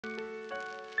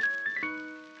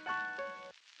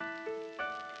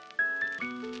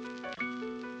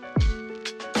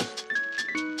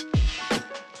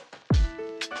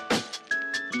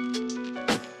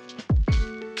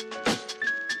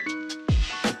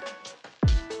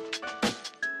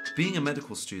Being a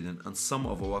medical student and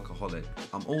somewhat of a workaholic,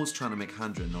 I'm always trying to make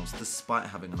handwritten notes despite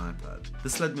having an iPad.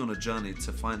 This led me on a journey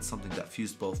to find something that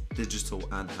fused both digital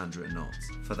and handwritten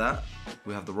notes. For that,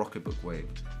 we have the Rocketbook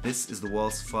Wave. This is the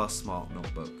world's first smart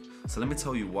notebook. So let me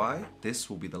tell you why this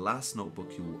will be the last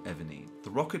notebook you will ever need.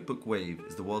 The Rocketbook Wave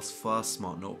is the world's first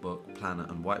smart notebook, planner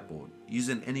and whiteboard. Use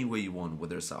it any way you want,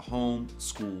 whether it's at home,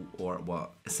 school or at work.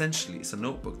 Essentially, it's a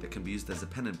notebook that can be used as a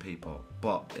pen and paper,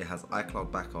 but it has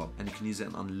iCloud backup and you can use it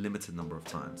an unlimited number of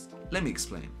times. Let me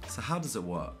explain. So how does it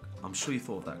work? I'm sure you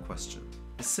thought of that question.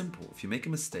 It's simple. If you make a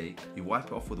mistake, you wipe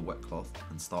it off with a wet cloth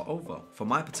and start over. For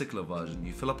my particular version,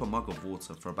 you fill up a mug of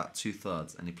water for about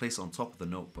 2/3 and you place it on top of the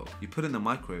notebook. You put it in the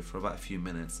microwave for about a few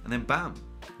minutes and then bam,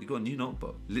 you got a new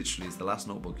notebook. Literally, it's the last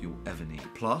notebook you'll ever need.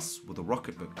 Plus, with the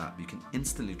Rocketbook app, you can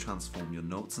instantly transform your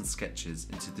notes and sketches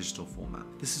into digital format.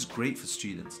 This is great for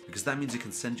students because that means you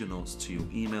can send your notes to your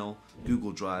email,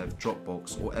 Google Drive,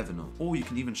 Dropbox or Evernote, or you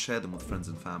can even share them with friends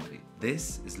and family.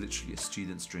 This is literally a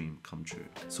student's dream come true.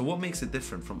 So what makes it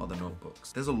different from other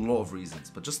notebooks? There's a lot of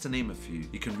reasons, but just to name a few,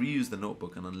 you can reuse the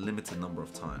notebook an unlimited number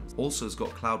of times. Also, it's got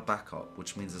cloud backup,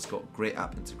 which means it's got great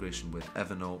app integration with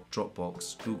Evernote,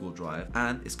 Dropbox, Google Drive,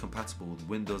 and is compatible with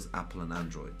Windows, Apple, and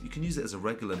Android. You can use it as a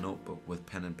regular notebook with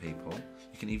pen and paper.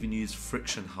 You can even use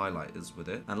friction highlighters with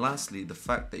it. And lastly, the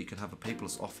fact that you can have a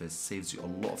paperless office saves you a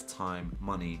lot of time,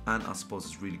 money, and I suppose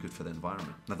it's really good for the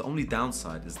environment. Now, the only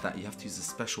downside is that you have to use a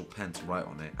special pen to write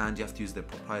on it, and you have to use their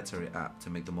proprietary app to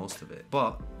make the most of it.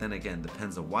 But then again, the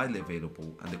pens are widely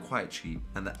available and they're quite cheap,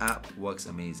 and the app works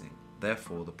amazing.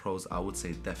 Therefore, the pros, I would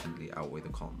say, definitely outweigh the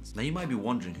cons. Now you might be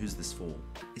wondering, who's this for?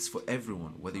 It's for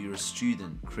everyone, whether you're a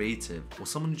student, creative, or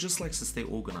someone who just likes to stay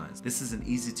organized. This is an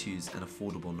easy to use and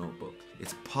affordable notebook.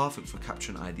 It's perfect for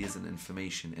capturing ideas and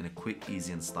information in a quick,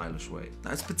 easy and stylish way.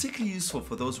 Now it's particularly useful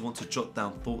for those who want to jot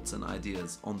down thoughts and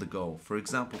ideas on the go. For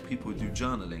example, people who do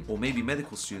journaling, or maybe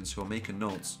medical students who are making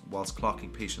notes whilst clerking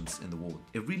patients in the ward.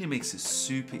 It really makes it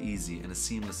super easy and a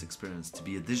seamless experience to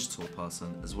be a digital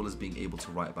person as well as being able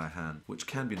to write by hand, which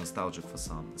can be nostalgic for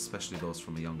some, especially those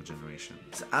from a younger generation.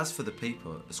 So as for the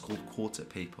paper, it's called quartet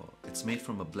paper. It's made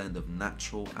from a blend of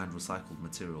natural and recycled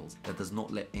materials that does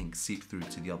not let ink seep through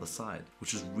to the other side,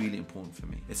 which is really important for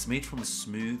me. It's made from a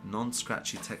smooth,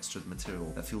 non-scratchy textured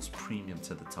material that feels premium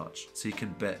to the touch, so you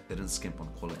can bet they didn't skimp on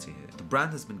quality here. The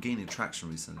brand has been gaining traction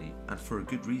recently, and for a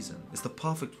good reason. It's the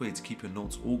perfect way to keep your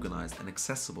notes organized and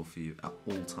accessible for you at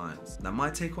all times. Now my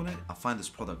take on it, I find this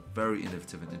product very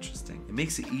innovative and interesting. It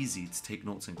makes it easy to take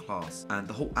notes in class, and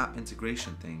the whole app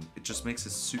integration thing, it just makes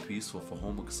it super useful for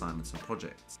homework assignments and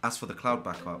projects. As for the cloud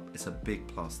backup, it's a big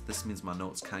plus. This means my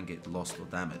notes can get lost or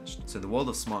damaged. So in the world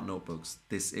of smart notebooks,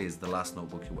 this is the last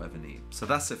notebook you'll ever need. So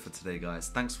that's it for today, guys.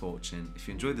 Thanks for watching. If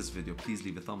you enjoyed this video, please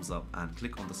leave a thumbs up and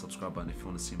click on the subscribe button if you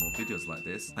want to see more videos like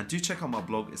this. And do check out my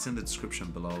blog, it's in the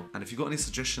description below. And if you've got any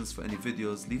suggestions for any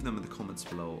videos, leave them in the comments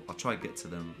below. I'll try to get to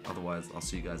them. Otherwise, I'll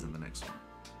see you guys in the next one.